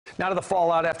Now to the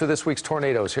fallout after this week's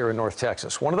tornadoes here in North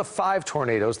Texas. One of the 5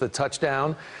 tornadoes that touched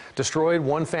down destroyed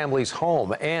one family's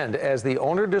home, and as the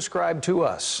owner described to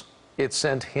us, it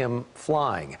sent him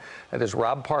flying. That is,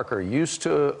 Rob Parker used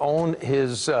his own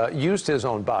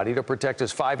body to protect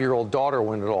his 5-year-old daughter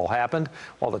when it all happened,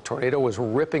 while the tornado was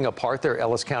ripping apart their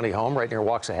Ellis County home right near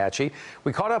Waxahachie.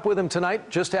 We caught up with him tonight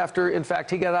just after, in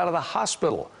fact, he got out of the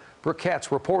hospital. Brooke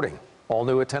Katz reporting, all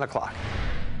new at 10 o'clock.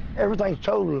 Everything's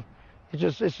total.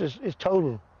 It's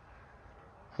total.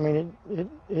 I mean,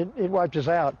 it wiped us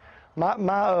out. Part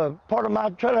of my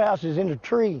trailer house is in a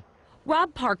tree.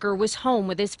 Rob Parker was home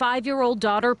with his 5-year-old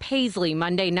daughter Paizlee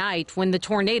Monday night when the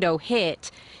tornado hit.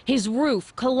 His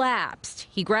roof collapsed.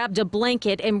 He grabbed a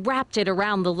blanket and wrapped it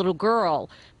around the little girl,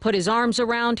 put his arms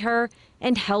around her,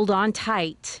 and held on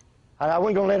tight. I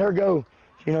wasn't going to let her go.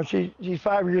 You know, she's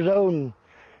 5 years old,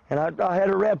 and I had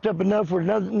her wrapped up enough with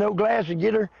no glass to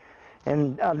get her.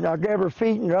 And I grabbed her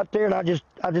feet and right there, and I just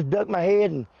ducked my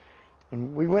head,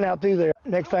 and we went out through there.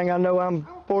 Next thing I know, I'm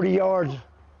 40 yards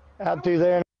out through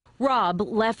there. Rob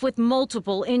left with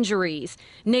multiple injuries.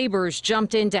 Neighbors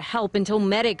jumped in to help until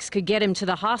medics could get him to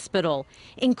the hospital.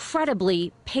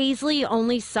 Incredibly, Paizlee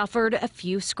only suffered a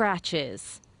few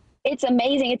scratches. It's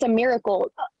amazing. It's a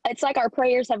miracle. It's like our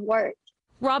prayers have worked.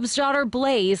 Rob's daughter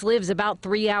Blaze lives about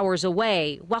 3 hours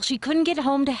away. While she couldn't get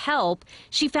home to help,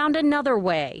 she found another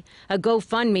way, a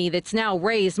GoFundMe that's now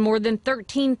raised more than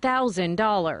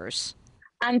 $13,000.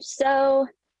 I'm so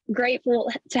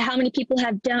grateful to how many people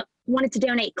have wanted to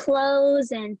donate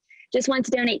clothes and just wanted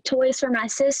to donate toys for my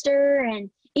sister and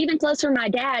even clothes for my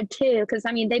dad too, because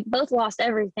I mean they both lost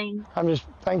everything. I'm just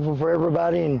thankful for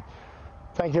everybody and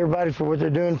thank everybody for what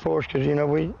they're doing for us, because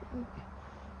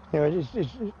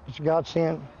it's God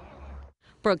sent.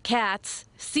 Brooke Katz,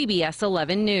 CBS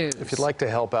 11 News. If you'd like to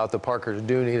help out, the Parkers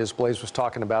do need, as Blaze was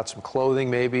talking about, some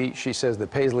clothing maybe. She says that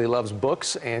Paizlee loves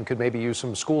books and could maybe use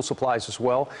some school supplies as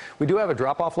well. We do have a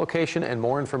drop-off location and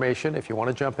more information if you want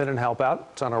to jump in and help out.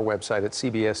 It's on our website at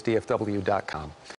cbsdfw.com.